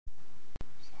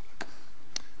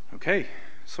Okay,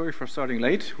 sorry for starting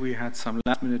late. We had some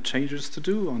last-minute changes to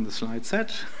do on the slide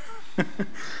set.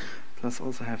 Plus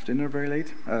also have dinner very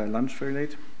late, lunch very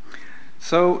late.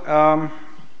 So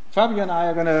Fabio and I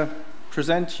are going to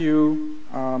present you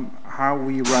how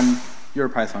we run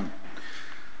EuroPython.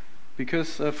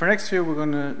 Because for next year we're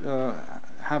going to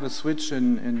have a switch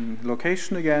in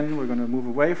location again. We're going to move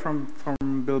away from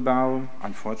Bilbao,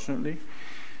 unfortunately,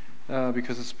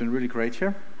 because it's been really great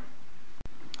here.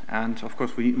 And of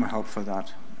course we need more help for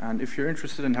that. And if you're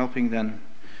interested in helping, then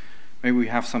maybe we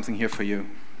have something here for you.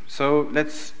 So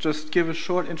let's just give a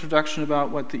short introduction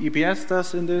about what the EPS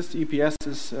does in this. The EPS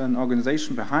is an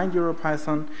organization behind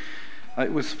EuroPython.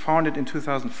 It was founded in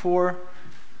 2004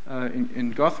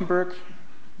 in Gothenburg,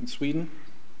 in Sweden,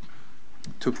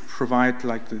 to provide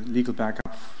like the legal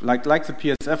backup. Like the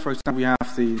PSF, for example, we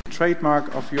have the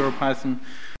trademark of EuroPython.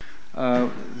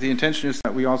 The intention is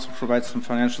that we also provide some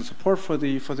financial support for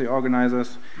the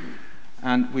organizers,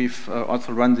 and we've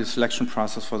also run the selection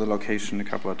process for the location a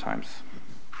couple of times.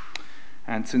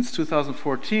 And since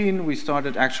 2014, we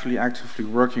started actually actively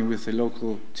working with the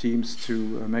local teams to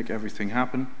make everything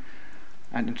happen.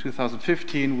 And in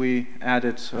 2015, we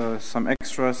added some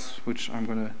extras, which I'm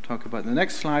going to talk about in the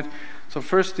next slide. So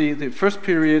first, the first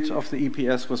period of the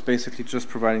EPS was basically just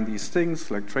providing these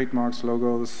things, like trademarks,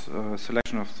 logos,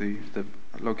 selection of the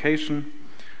location.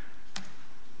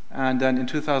 And then in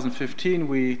 2015,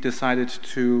 we decided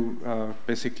to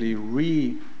basically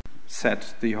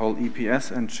reset the whole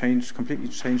EPS and completely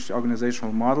change the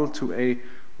organizational model to a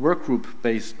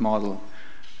workgroup-based model.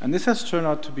 And this has turned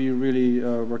out to be really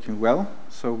working well.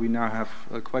 So we now have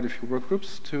quite a few work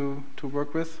groups to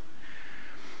work with.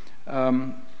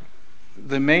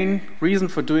 The main reason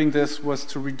for doing this was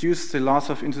to reduce the loss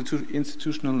of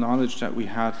institutional knowledge that we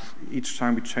had each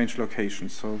time we changed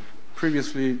locations. So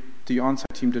previously, the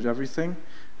on-site team did everything,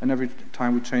 and every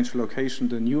time we changed the location,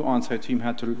 the new on-site team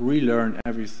had to relearn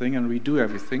everything and redo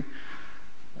everything.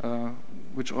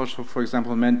 Which also, for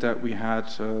example, meant that we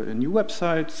had a new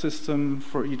website system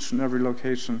for each and every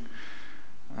location,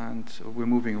 and we're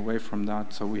moving away from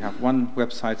that. So we have one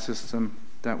website system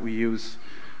that we use.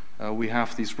 We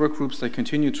have these work groups. They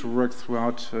continue to work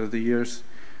throughout the years.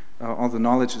 All the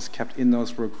knowledge is kept in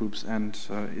those work groups, and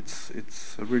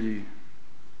it's really,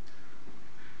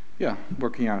 yeah,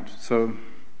 working out. So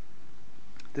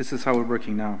this is how we're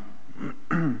working now.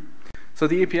 So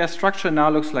the EPS structure now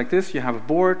looks like this. You have a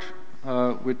board.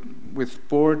 With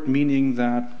board meaning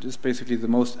that it's basically the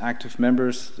most active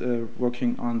members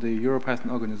working on the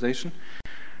EuroPython organization.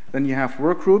 Then you have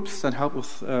work groups that help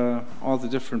with all the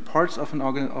different parts of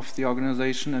the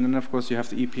organization, and then of course you have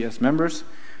the EPS members,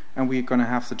 and we're going to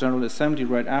have the General Assembly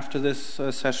right after this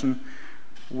session,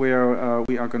 where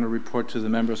we are going to report to the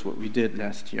members what we did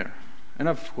last year. And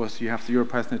of course you have the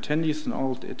EuroPython attendees, and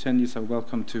all the attendees are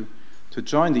welcome to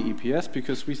join the EPS,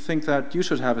 because we think that you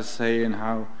should have a say in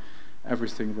how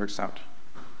everything works out.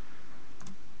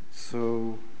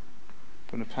 So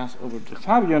I'm going to pass over to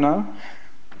Fabio now.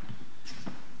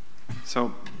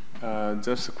 So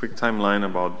just a quick timeline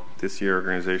about this year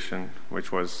organization,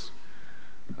 which was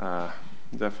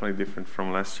definitely different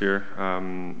from last year.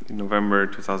 In November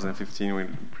 2015, we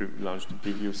launched the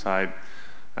preview site.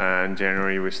 In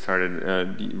January, we started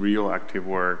the real active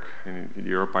work in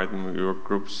EuroPython work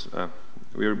groups.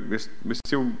 We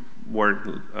still worked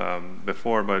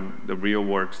before, but the real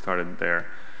work started there.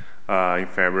 In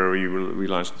February, we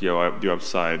launched the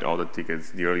website, all the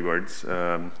tickets, the early birds,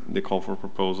 the call for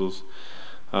proposals.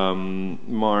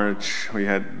 March, we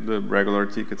had the regular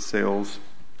ticket sales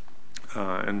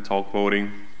and talk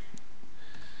voting.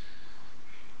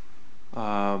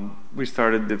 We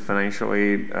started the financial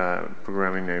aid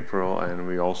program in April, and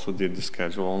we also did the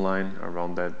schedule online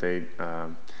around that date.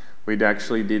 We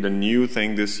actually did a new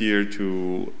thing this year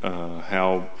to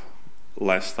help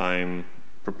last time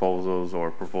proposals or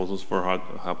proposals for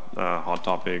hot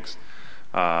topics.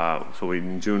 So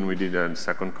in June we did a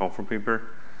second call for paper.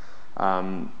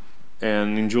 And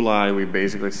in July we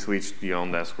basically switched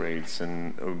beyond desk rates,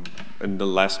 and the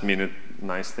last minute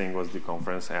nice thing was the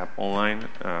conference app online.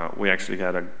 We actually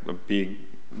had a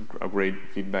great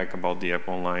feedback about the app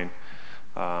online.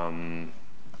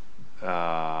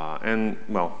 And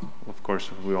well, of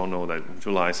course, we all know that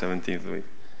July 17th we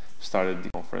started the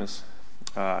conference,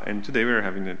 and today we're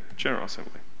having a General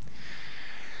Assembly.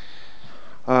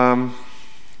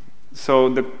 So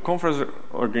the conference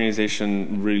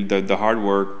organization, really, the hard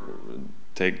work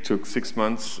took 6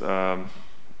 months,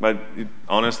 but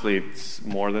honestly, it's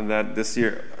more than that. This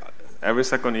year, every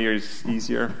second year is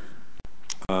easier,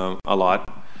 a lot,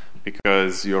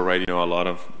 because you already know a lot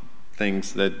of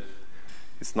things that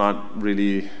it's not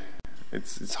really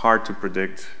it's hard to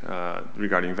predict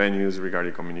regarding venues,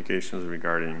 regarding communications,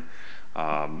 regarding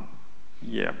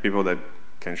people that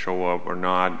can show up or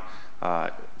not,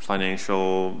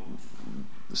 financial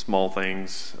small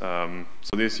things.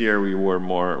 So this year we were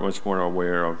much more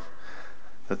aware of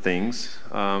the things,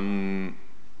 and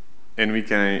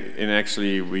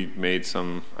actually we made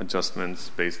some adjustments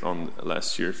based on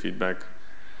last year's feedback.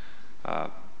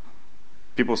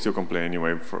 People still complain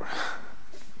anyway for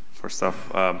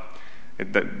stuff.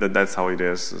 That's how it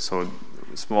is. So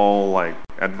small like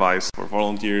advice for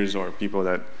volunteers or people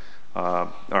that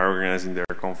are organizing their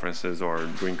conferences or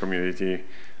doing community.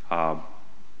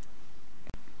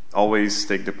 Always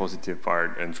take the positive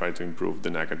part and try to improve the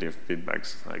negative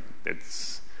feedbacks. Like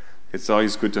it's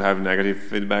always good to have negative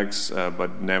feedbacks,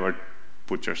 but never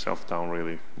put yourself down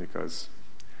really, because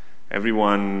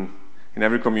everyone in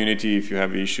every community, if you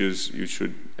have issues, you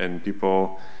should, and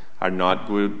people are not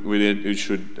good with it, you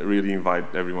should really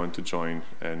invite everyone to join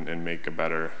and make a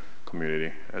better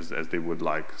community as they would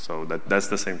like. So that's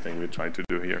the same thing we try to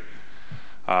do here.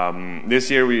 This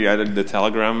year we added the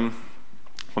Telegram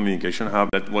communication hub.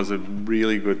 That was a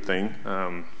really good thing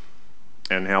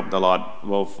and helped a lot,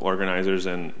 both organizers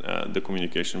and the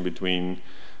communication between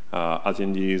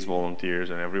attendees, volunteers,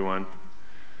 and everyone.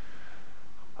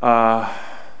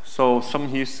 So some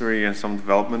history and some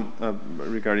development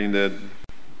regarding the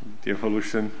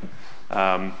evolution.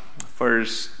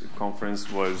 First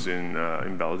conference was in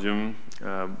Belgium,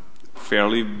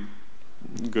 fairly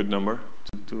good number,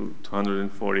 to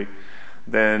 240.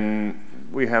 Then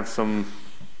we have some,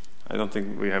 I don't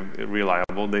think we have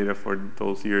reliable data for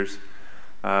those years,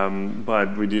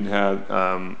 but we did have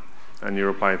an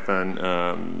EuroPython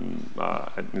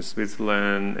in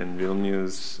Switzerland and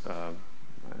Vilnius.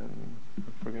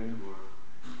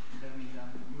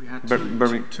 We had two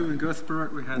in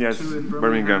Göteborg, we had two in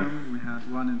Birmingham, we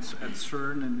had one at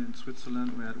CERN in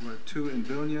Switzerland, we had two in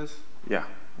Vilnius. Yeah.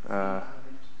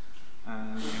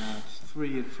 And we had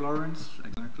 3 in Florence,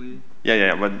 exactly.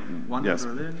 But one yes.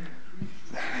 in Berlin,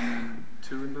 and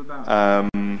 2 in Bilbao.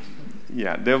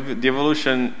 The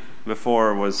evolution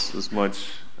before was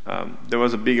much. There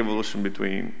was a big evolution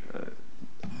between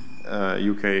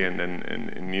UK and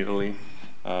in Italy,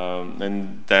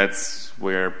 and that's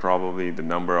where probably the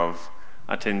number of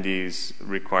attendees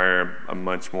require a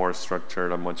much more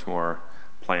structured, a much more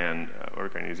planned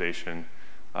organization.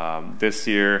 This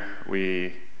year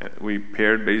we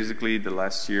paired basically the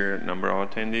last year number of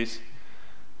attendees,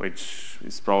 which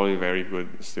is probably very good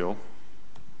still.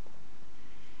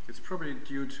 It's probably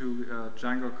due to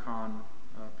DjangoCon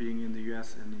being in the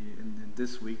US in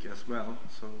this week as well.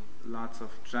 So lots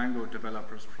of Django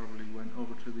developers probably went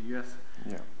over to the US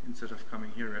instead of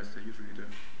coming here as they usually do.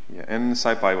 Yeah, and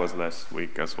SciPy was last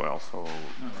week as well. So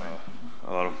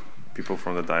a lot of people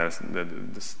from the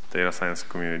data science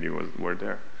community were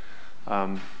there.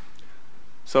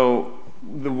 So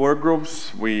the work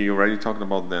groups, we already talked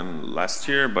about them last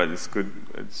year, but it's good.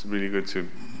 It's really good to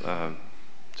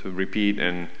repeat,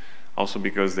 and also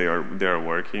because they are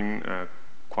working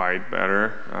quite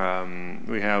better.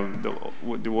 We have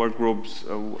the work groups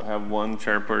have one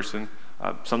chairperson,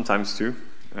 sometimes two,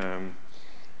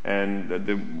 and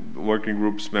the working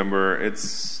groups member.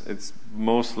 It's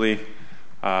mostly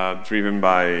driven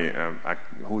by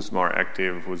who's more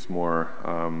active, who's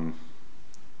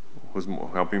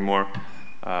helping more.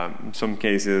 In some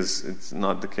cases, it's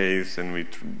not the case, and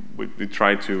we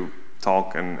try to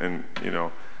talk and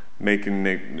making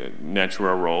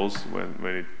natural roles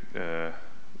when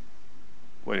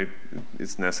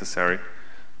it's necessary.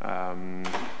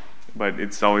 But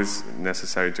it's always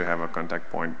necessary to have a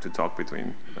contact point to talk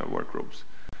between work groups.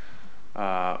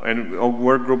 And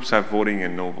work groups have voting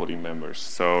and no voting members.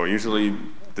 So usually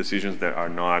decisions that are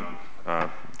not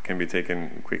can be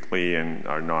taken quickly and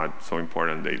are not so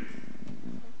important.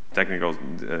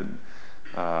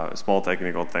 Small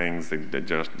technical things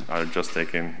that are just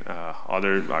taken.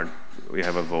 We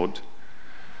have a vote.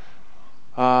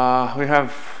 We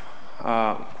have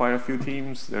quite a few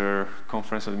teams. There are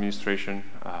conference administration,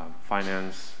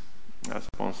 finance,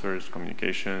 sponsors,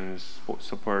 communications,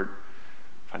 support,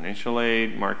 financial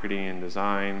aid, marketing and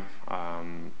design,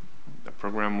 the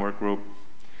program work group,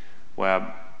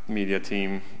 web, media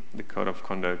team, the code of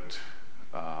conduct,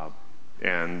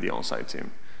 and the on-site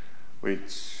team,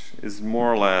 which is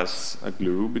more or less a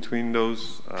glue between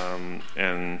those.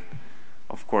 And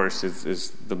of course, it's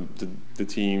the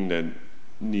team that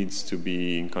needs to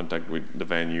be in contact with the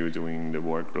venue, doing the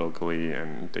work locally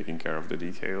and taking care of the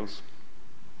details.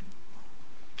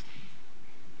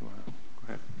 Go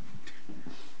ahead.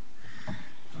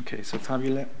 Okay, so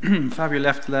Fabio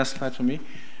left the last slide for me.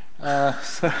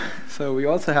 So we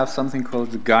also have something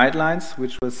called the guidelines,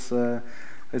 which was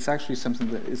it's actually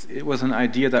something that it was an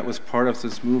idea that was part of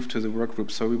this move to the work group.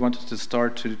 So we wanted to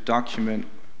start to document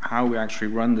how we actually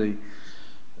run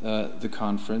the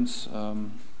conference.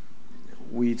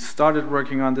 We started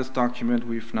working on this document.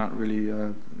 We've not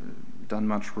really done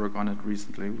much work on it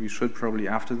recently. We should probably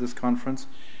after this conference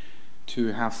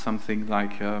to have something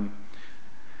like a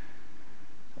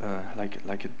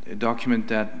document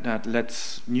that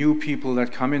lets new people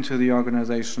that come into the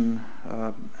organization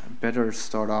better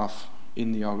start off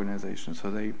in the organization,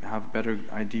 so they have a better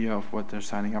idea of what they're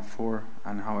signing up for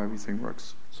and how everything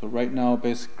works. So right now,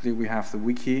 basically, we have the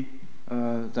wiki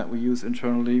that we use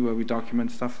internally where we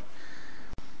document stuff.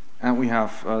 And we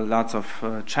have lots of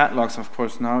chat logs, of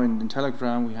course, now in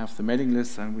Telegram. We have the mailing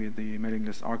lists and the mailing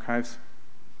list archives.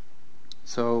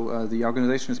 So the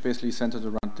organization is basically centered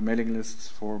around the mailing lists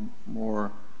for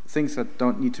more things that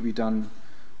don't need to be done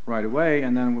right away,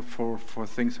 and then for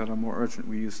things that are more urgent,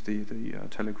 we use the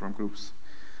Telegram groups,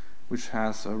 which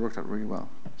has worked out really well.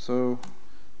 So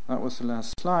that was the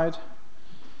last slide.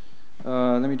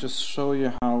 Let me just show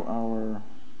you how our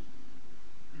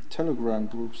Telegram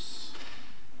groups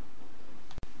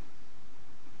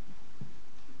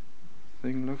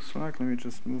thing looks like. Let me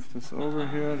just move this over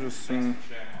here.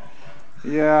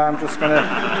 Yeah, I'm just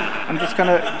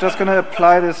gonna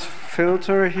apply this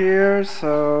filter here,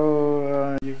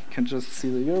 so you can just see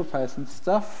the EuroPython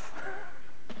stuff.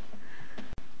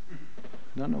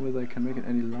 I don't know whether I can make it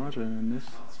any larger than this.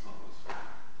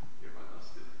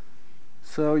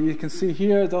 So you can see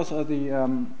here, those are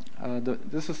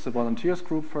this is the volunteers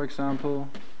group, for example.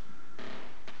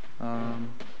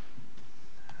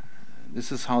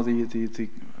 This is how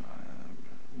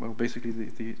well, basically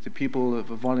the people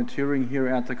volunteering here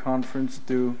at the conference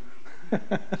do.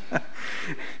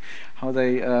 How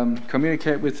they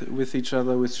communicate with each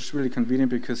other, which is really convenient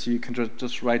because you can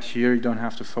just write here. You don't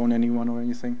have to phone anyone or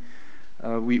anything.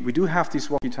 We do have these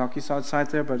walkie-talkies outside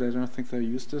there, but I don't think they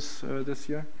used this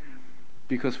year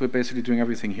because we're basically doing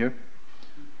everything here.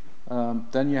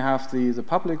 Then you have the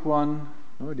public one.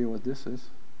 No idea what this is.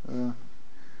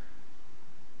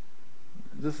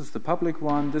 This is the public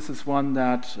one. This is one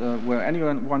that where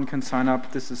anyone can sign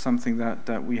up. This is something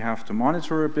that we have to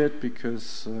monitor a bit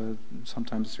because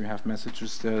sometimes you have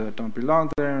messages there that don't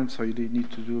belong there, and so you need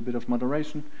to do a bit of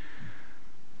moderation.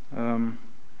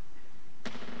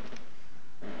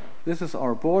 This is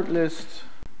our board list.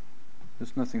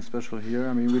 There's nothing special here.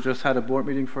 I mean, we just had a board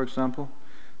meeting, for example,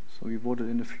 so we voted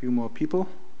in a few more people.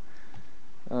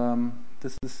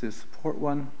 This is the support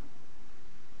one.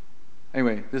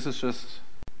 Anyway, this is just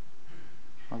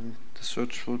the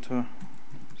search filter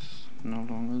is no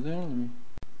longer there. You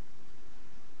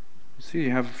see,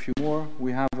 you have a few more.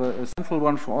 We have a central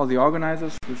one for all the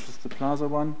organizers, which is the Plaza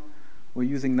one. We're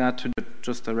using that to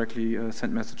just directly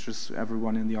send messages to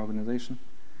everyone in the organization.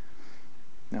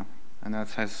 Yeah, and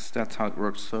that's how it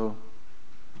works. So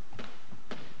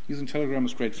using Telegram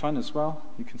is great fun as well.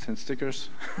 You can send stickers,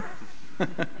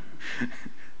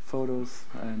 photos,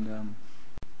 and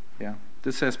yeah,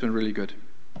 this has been really good.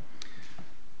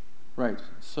 Right,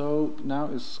 so now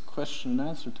is question and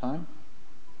answer time.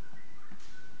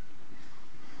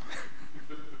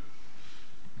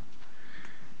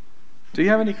 Do you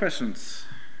have any questions?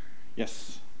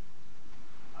 Yes.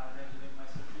 I'd like to make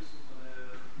myself useful for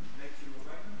the next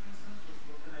EuroPython, for instance.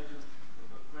 What can I do?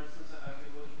 For instance, I've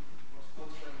been working for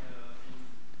sponsoring in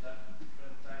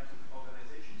different types of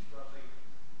organizations.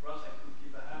 Perhaps I could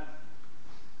give a hand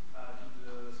to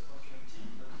the sponsoring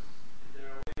team, but is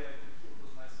there a way I could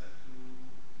propose myself to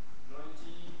join a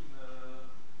team?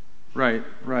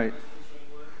 Right.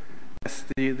 Yes,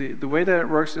 the way that it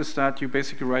works is that you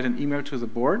basically write an email to the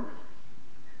board.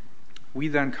 We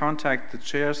then contact the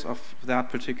chairs of that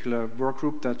particular work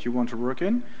group that you want to work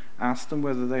in, ask them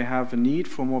whether they have a need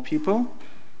for more people,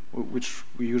 which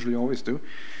we usually always do,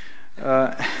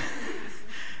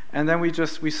 and then we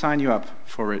sign you up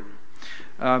for it.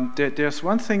 There's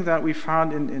one thing that we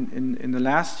found in the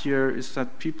last year is that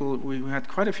we had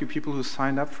quite a few people who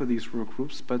signed up for these work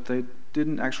groups, but they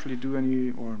didn't actually do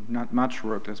any or not much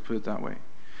work, let's put it that way.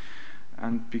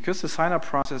 And because the sign-up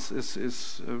process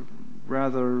is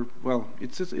rather, well,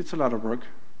 it's a lot of work.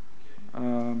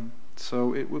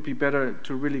 So it would be better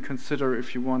to really consider,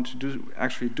 if you want to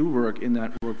actually do work in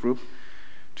that work group,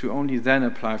 to only then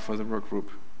apply for the work group.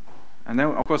 And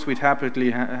then, of course, we'd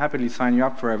happily sign you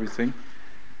up for everything.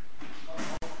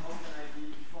 How can I be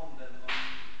informed then on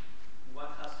what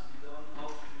has to be done, how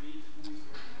to do it, who is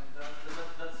working on that?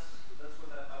 That's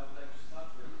what I would like to start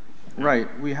with. Right.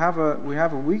 We have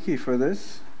a wiki for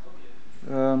this.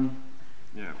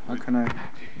 Yeah. How can I?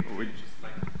 We Just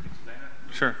like explain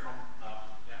it. Sure.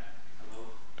 Yeah. Hello.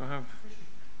 Don't have.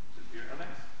 Dear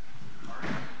Alex. Mark.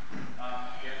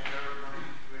 Yeah, we're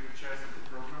running the chairs of the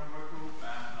program workgroup,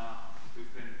 and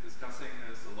we've been discussing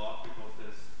this a lot because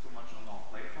there's too much on our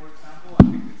plate, for example. I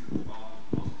think this is about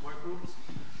most workgroups.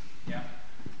 Yeah.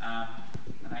 And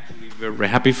actually, we're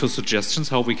happy for suggestions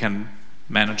how we can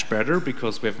manage better,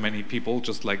 because we have many people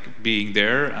just like being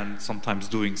there and sometimes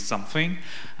doing something.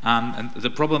 And the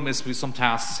problem is some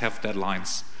tasks have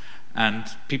deadlines, and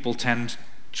people tend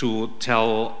to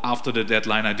tell after the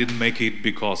deadline, I didn't make it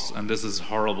because, and this is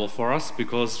horrible for us,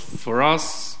 because for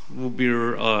us,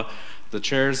 we're the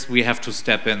chairs, we have to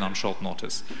step in on short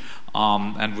notice.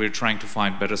 And we're trying to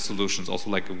find better solutions, also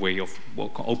like a way of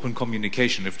open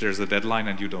communication. If there's a deadline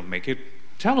and you don't make it,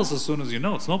 tell us as soon as you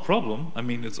know. It's no problem. I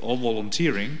mean, it's all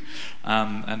volunteering,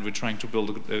 and we're trying to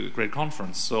build a great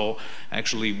conference. So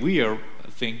actually, I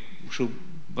think,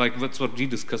 that's what we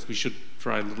discussed. We should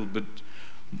try a little bit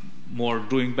more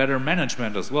doing better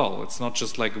management as well. It's not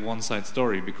just like a one-side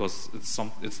story, because it's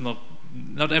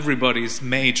not everybody is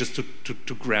made just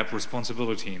to grab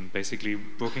responsibility. And basically,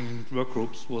 working in work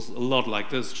groups was a lot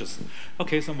like this. Just,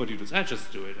 okay, somebody does, I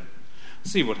just do it. And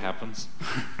see what happens.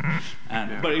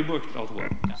 But it worked out well.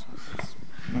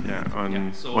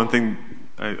 One thing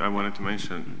I wanted to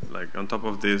mention, like on top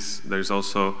of this, there's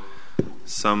also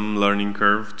some learning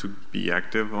curve to be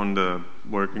active on the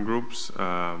working groups,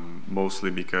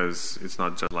 mostly because it's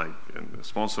not just like in the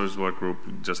sponsors work group,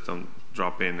 you just don't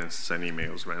drop in and send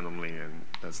emails randomly, and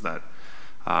that's that.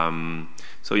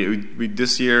 So we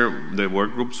this year, the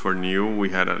work groups were new. We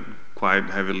had a quite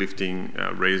heavy lifting,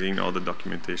 raising all the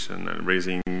documentation and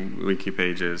raising wiki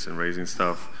pages and raising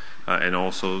stuff, and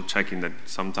also checking that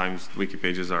sometimes wiki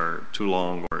pages are too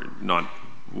long or do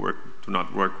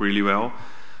not work really well.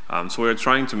 So we're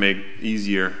trying to make it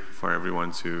easier for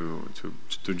everyone to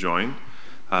join.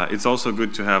 It's also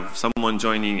good to have someone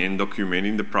joining and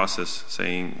documenting the process,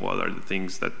 saying what are the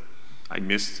things that I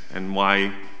missed and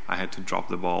why I had to drop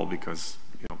the ball, because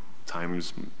time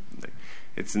is,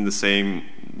 it's in the same,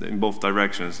 in both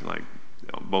directions, like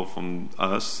both from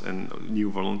us and new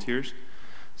volunteers.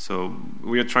 So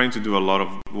we are trying to do a lot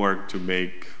of work to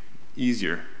make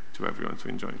easier to everyone to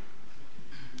enjoy.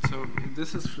 So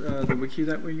this is the wiki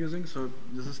that we're using. So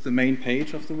this is the main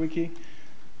page of the wiki.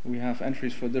 We have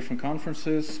entries for different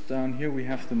conferences. Down here we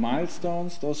have the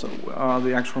milestones. Those are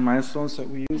the actual milestones that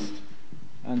we used.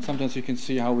 And sometimes you can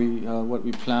see how what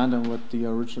we planned and what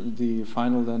the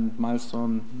final then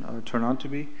milestone turned out to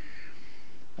be.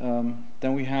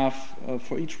 Then we have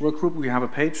for each work group we have a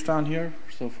page down here.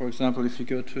 So for example, if you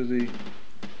go to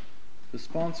the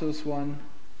sponsors one,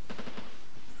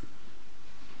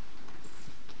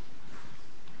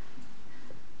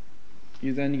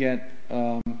 you then get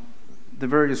the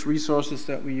various resources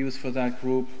that we use for that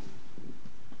group,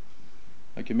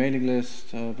 like a mailing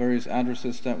list, various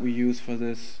addresses that we use for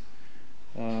this.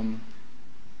 Then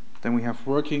we have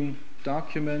working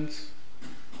documents.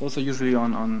 Those are usually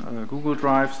on Google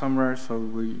Drive somewhere, so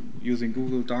we're using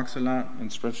Google Docs a lot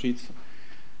and spreadsheets.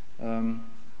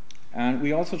 And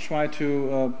we also try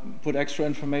to put extra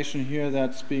information here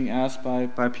that's being asked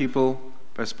by people,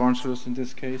 by sponsors in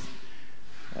this case.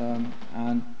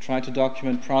 And try to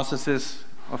document processes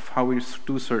of how we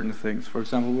do certain things. For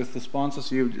example, with the sponsors,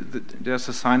 there's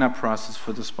a sign-up process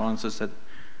for the sponsors that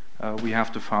we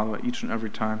have to follow each and every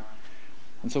time.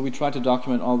 And so we try to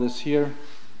document all this here.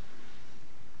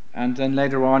 And then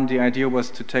later on, the idea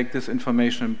was to take this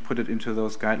information and put it into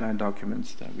those guideline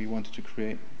documents that we wanted to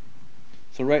create.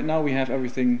 So right now we have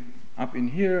everything up in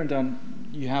here, and then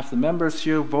you have the members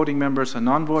here, voting members and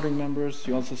non-voting members.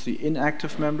 You also see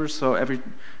inactive members, so every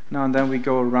now and then we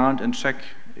go around and check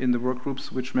in the work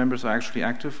groups which members are actually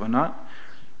active or not.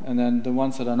 And then the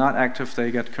ones that are not active,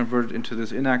 they get converted into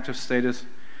this inactive status,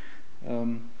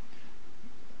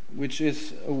 which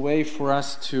is a way for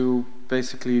us to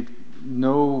basically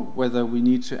know whether we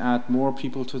need to add more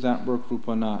people to that work group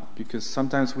or not, because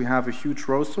sometimes we have a huge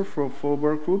roster for a full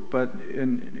work group, but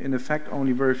in effect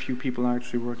only very few people are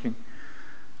actually working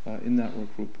in that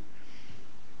work group.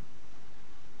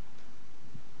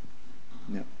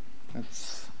 Yeah,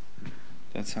 that's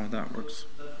how that works.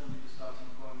 That will be the starting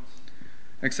point.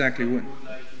 Exactly. Would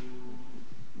like to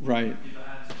Right. give a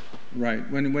hand. Right.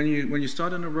 When you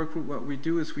start in a work group, what we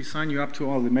do is we sign you up to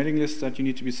all the mailing lists that you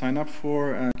need to be signed up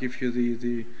for, give you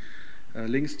the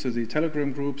links to the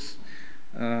Telegram groups,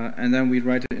 and then we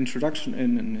write an introduction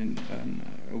and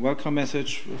a welcome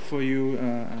message for you,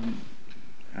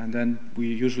 and then we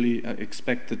usually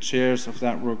expect the chairs of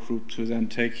that work group to then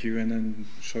take you and then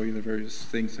show you the various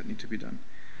things that need to be done.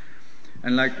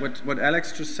 And like what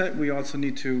Alex just said, we also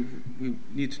need to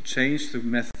change the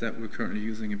method that we're currently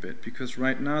using a bit, because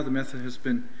right now the method has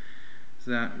been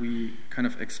that we kind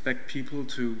of expect people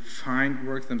to find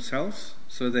work themselves.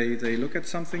 So they look at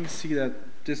something, see that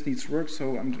this needs work,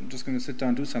 so I'm just going to sit down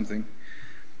and do something.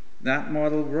 That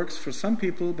model works for some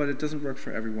people, but it doesn't work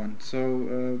for everyone.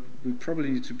 So we probably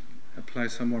need to apply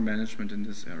some more management in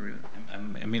this area.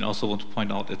 I mean, also want to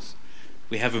point out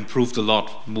we have improved a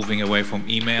lot, moving away from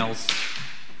emails,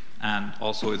 and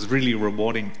also it's really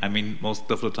rewarding. I mean,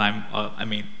 most of the time,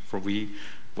 for we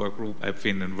work group, I've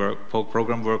been in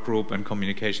program work group and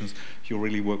communications. You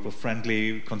really work with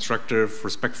friendly, constructive,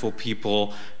 respectful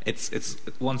people. It's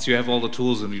once you have all the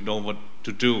tools and you know what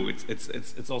to do,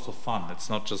 it's also fun. It's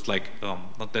not just like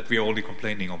not that we're only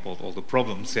complaining about all the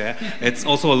problems. Yeah, it's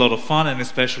also a lot of fun, and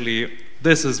especially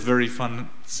this is very fun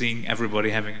seeing everybody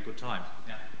having a good time.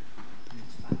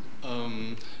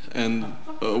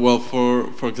 Well,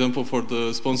 for example, for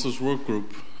the sponsors work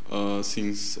group,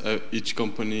 since each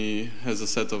company has a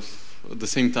set of the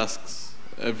same tasks,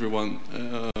 everyone,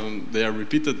 they are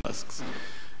repeated tasks.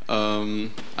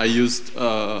 I used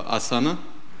Asana.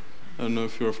 I don't know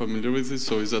if you're familiar with it.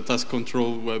 So it's a task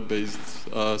control web-based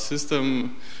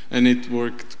system, and it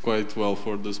worked quite well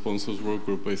for the sponsors work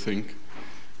group, I think.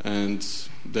 And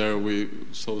there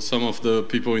so some of the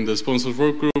people in the sponsors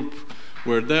work group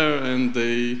were there, and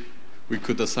we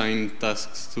could assign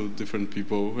tasks to different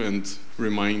people and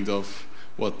remind of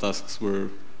what tasks were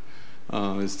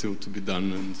still to be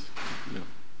done. And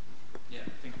I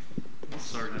think.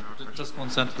 Sorry, just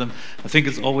one sentence. I think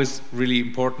it's always really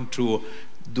important to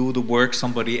do the work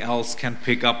somebody else can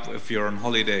pick up if you're on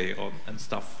holiday and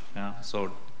stuff. Yeah,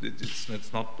 so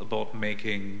it's not about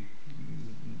making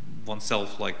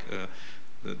oneself like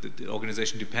the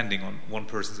organization depending on one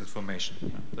person's information. Yeah,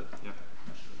 but, yeah.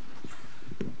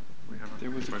 There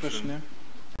was a question there.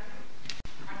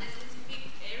 Are there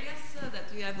specific areas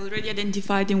that you have already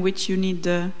identified in which you need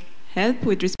help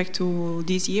with respect to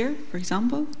this year, for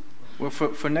example? Well,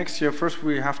 for next year, first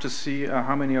we have to see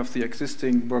how many of the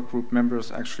existing work group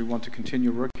members actually want to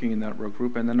continue working in that work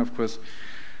group, and then of course,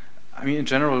 I mean, in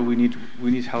general, we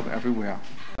need help everywhere.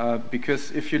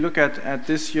 Because if you look at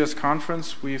this year's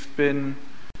conference, we've been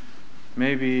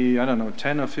maybe, I don't know,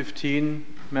 10 or 15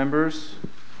 members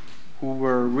who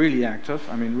were really active.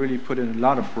 I mean, really put in a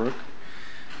lot of work,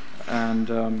 and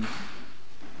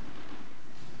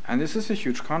this is a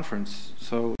huge conference,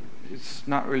 so it's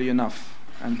not really enough.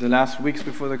 And the last weeks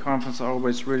before the conference are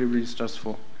always really, really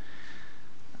stressful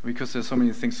because there's so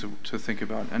many things to think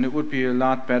about, and it would be a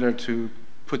lot better to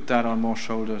put that on more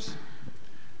shoulders.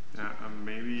 Yeah,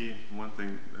 maybe one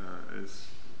thing is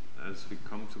as we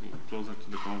come closer to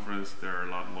the conference, there are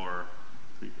a lot more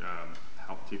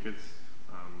help tickets.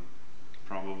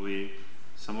 Probably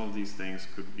some of these things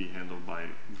could be handled by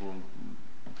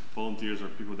volunteers or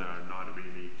people that are not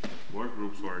really work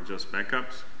groups or just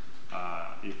backups,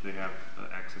 if they have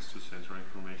access to central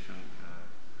information.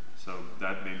 So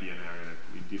that may be an area that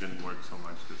we didn't work so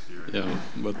much this year. Yeah,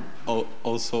 but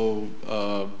also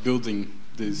building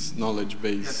this knowledge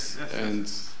base, and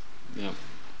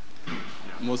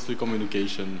mostly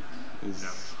communication is.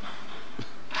 Yeah.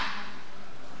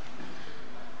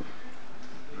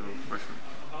 Question.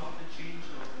 About the change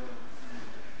of the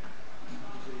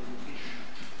location,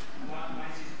 why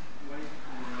is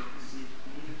it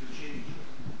needed to change?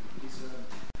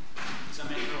 It's a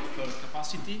matter of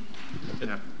capacity.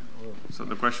 Yeah. So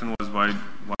the question was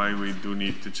why we do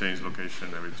need to change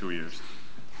location every 2 years.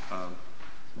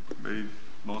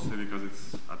 Mostly because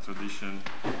it's a tradition,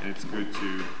 and it's good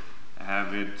to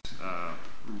have it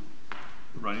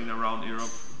running around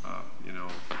Europe. You know,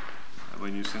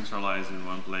 when you centralize in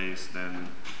one place, then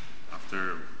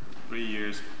after 3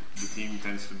 years, the team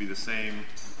tends to be the same,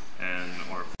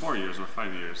 or 4 years or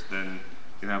 5 years, then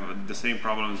you have the same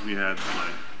problems we had,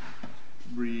 like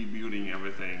rebuilding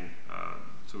everything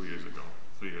 2 years ago,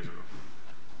 3 years ago.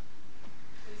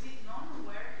 Is it known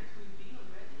where it will be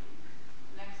already?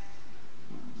 Next?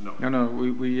 No.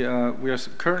 We are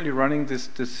currently running this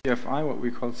CFI, what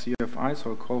we call CFI,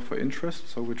 so a call for interest.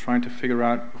 So we're trying to figure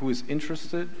out who is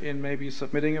interested in maybe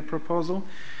submitting a proposal,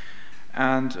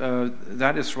 and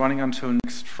that is running until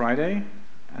next Friday.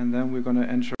 And then we're going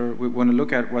to we want to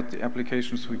look at what the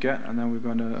applications we get, and then we're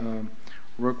going to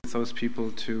work with those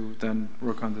people to then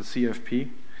work on the CFP.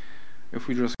 If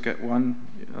we just get one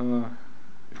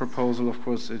proposal, of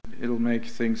course, it'll make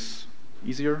things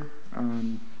easier.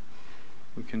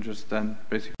 We can just then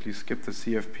basically skip the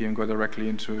CFP and go directly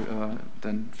into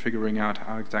then figuring out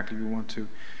how exactly we want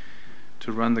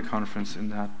to run the conference in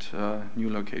that new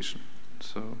location.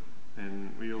 So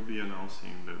And we will be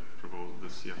announcing the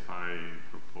CFI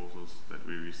proposals that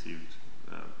we received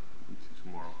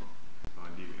tomorrow.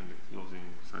 In the closing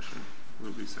session,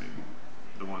 we'll be saying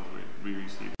the ones we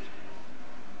received.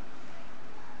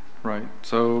 Right.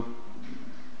 So,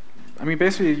 I mean,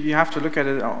 basically, you have to look at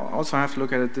it. Also, have to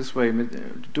look at it this way.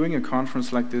 Doing a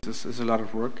conference like this is a lot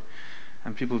of work,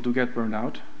 and people do get burned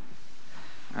out.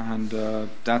 And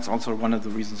that's also one of the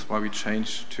reasons why we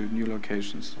changed to new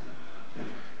locations.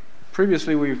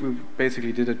 Previously, we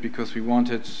basically did it because we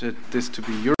wanted this to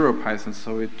be EuroPython,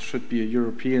 so it should be a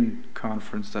European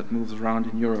conference that moves around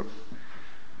in Europe.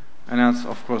 And that's,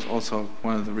 of course, also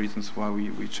one of the reasons why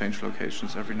we change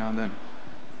locations every now and then.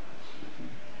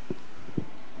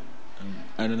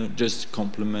 I don't know, just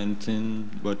complementing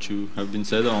what you have been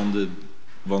said on the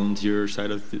volunteer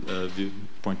side of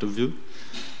point of view.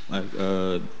 Like,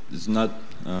 it's not,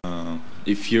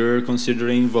 if you're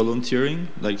considering volunteering,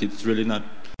 like it's really not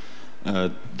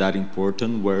that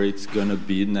important where it's gonna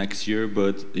be next year,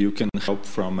 but you can help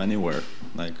from anywhere.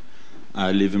 Like,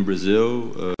 I live in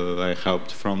Brazil, I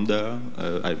helped from there,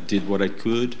 I did what I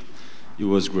could, it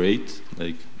was great.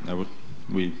 Like,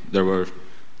 there were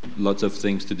lots of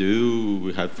things to do,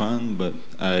 we had fun, but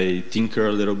I tinker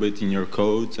a little bit in your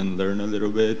code and learn a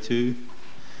little bit too.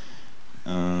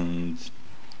 And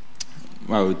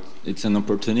well, it's an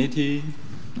opportunity.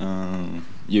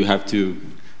 You have to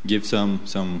give some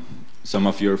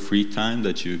of your free time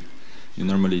that you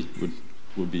normally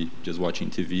would be just watching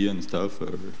TV and stuff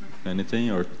or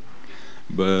anything,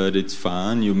 but it's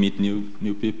fun. You meet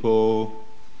new people.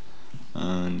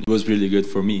 And it was really good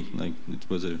for me. Like, it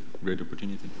was a great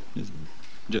opportunity. Yes.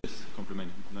 Just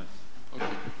complimenting. Nice. Okay,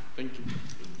 thank you.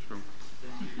 Sure.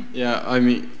 Yeah, I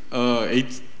mean,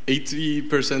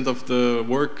 80% of the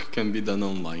work can be done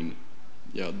online.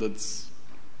 Yeah, that's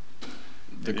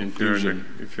the conclusion.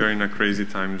 If you're in a crazy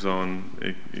time zone,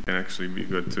 it can actually be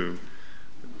good to.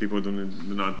 People do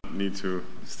not need to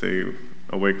stay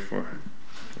awake for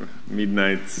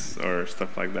midnights or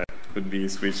stuff like that. Could be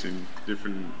switched in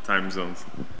different time zones.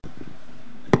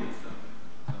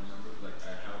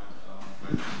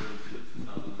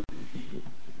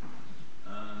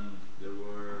 There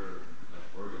were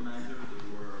organizers. There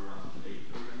were around 8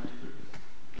 organizers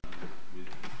with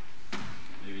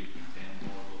maybe 10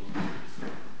 more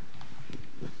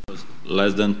volunteers. It was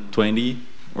less than 20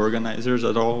 organizers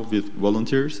at all with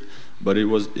volunteers, but it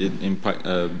was in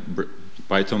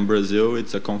Python Brazil.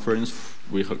 It's a conference.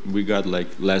 We got like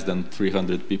less than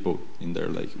 300 people in there.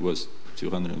 Like, it was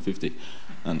 250,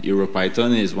 and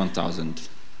EuroPython is 1,000.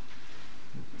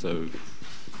 So.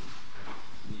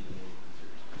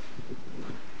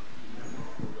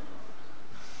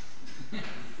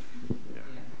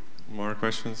 More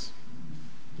questions?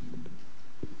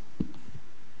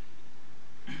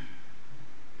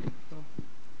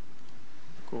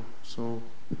 Cool. So,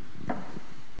 do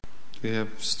we have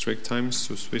strict times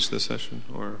to switch the session,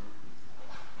 or?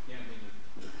 Yeah, I mean,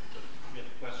 if we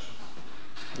have questions.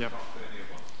 Yep. Talk to any of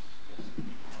us.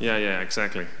 Yeah,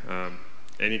 exactly.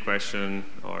 Any question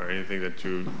or anything that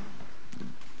you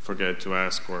forget to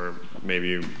ask, or maybe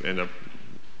you end up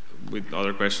with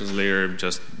other questions later,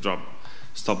 just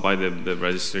stop by the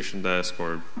registration desk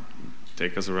or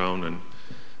take us around, and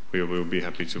we will be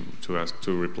happy to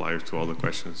reply to all the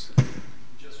questions.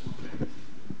 Just one thing.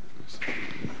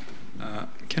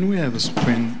 Can we have a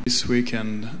sprint this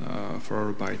weekend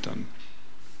for EuroPython,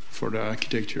 for the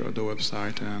architecture of the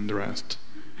website and the rest?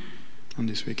 On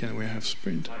this weekend we have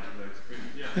sprint.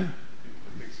 Yeah. Yeah.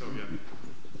 I think so, yeah.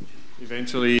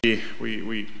 Eventually,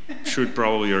 we should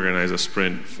probably organize a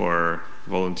sprint for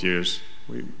volunteers.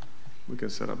 We can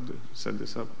set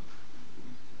this up.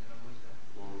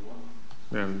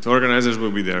 Yeah, the organizers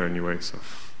will be there anyway, so.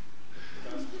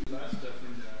 That's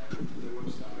definitely the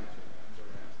website and the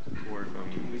rest. Work on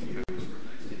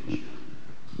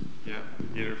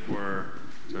either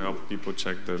to help people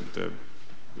check the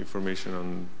information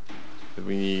on that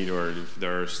we need, or if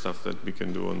there are stuff that we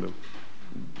can do on the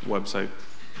website.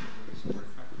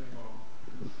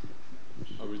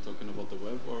 Are we talking about the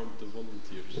web or the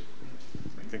volunteers?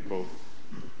 I think both.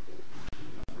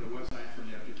 For the website, for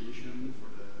the application, for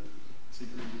the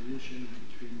synchronization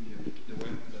between the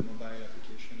web, the mobile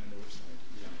application, and the website.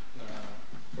 Yeah.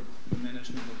 For the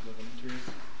management of the volunteers.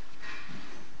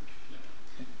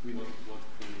 Yeah. What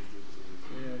can we do to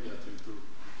improve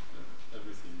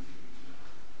everything?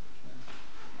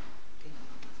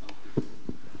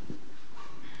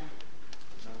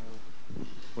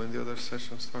 When the other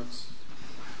session starts?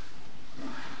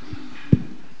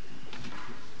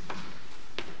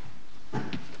 I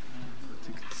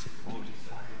think it's 45.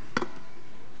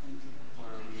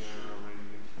 Where we are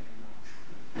already.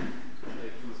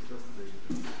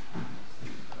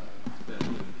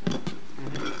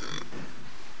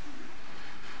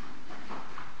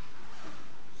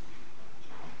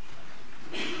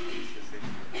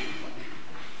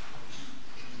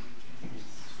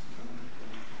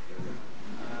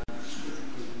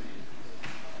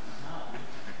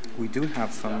 do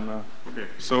have some. Okay,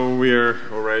 so we are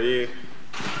already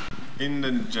in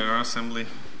the General Assembly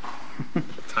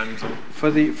time zone. For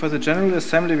the General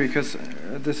Assembly, because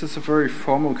this is a very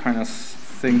formal kind of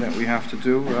thing that we have to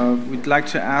do, we'd like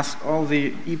to ask all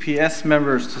the EPS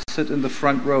members to sit in the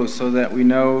front row so that we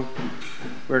know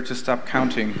where to stop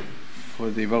counting for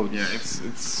the votes. Yeah,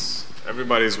 it's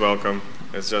everybody's welcome.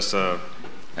 It's just a.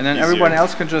 And then everyone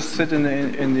else can just sit in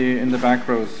the back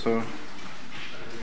rows. So.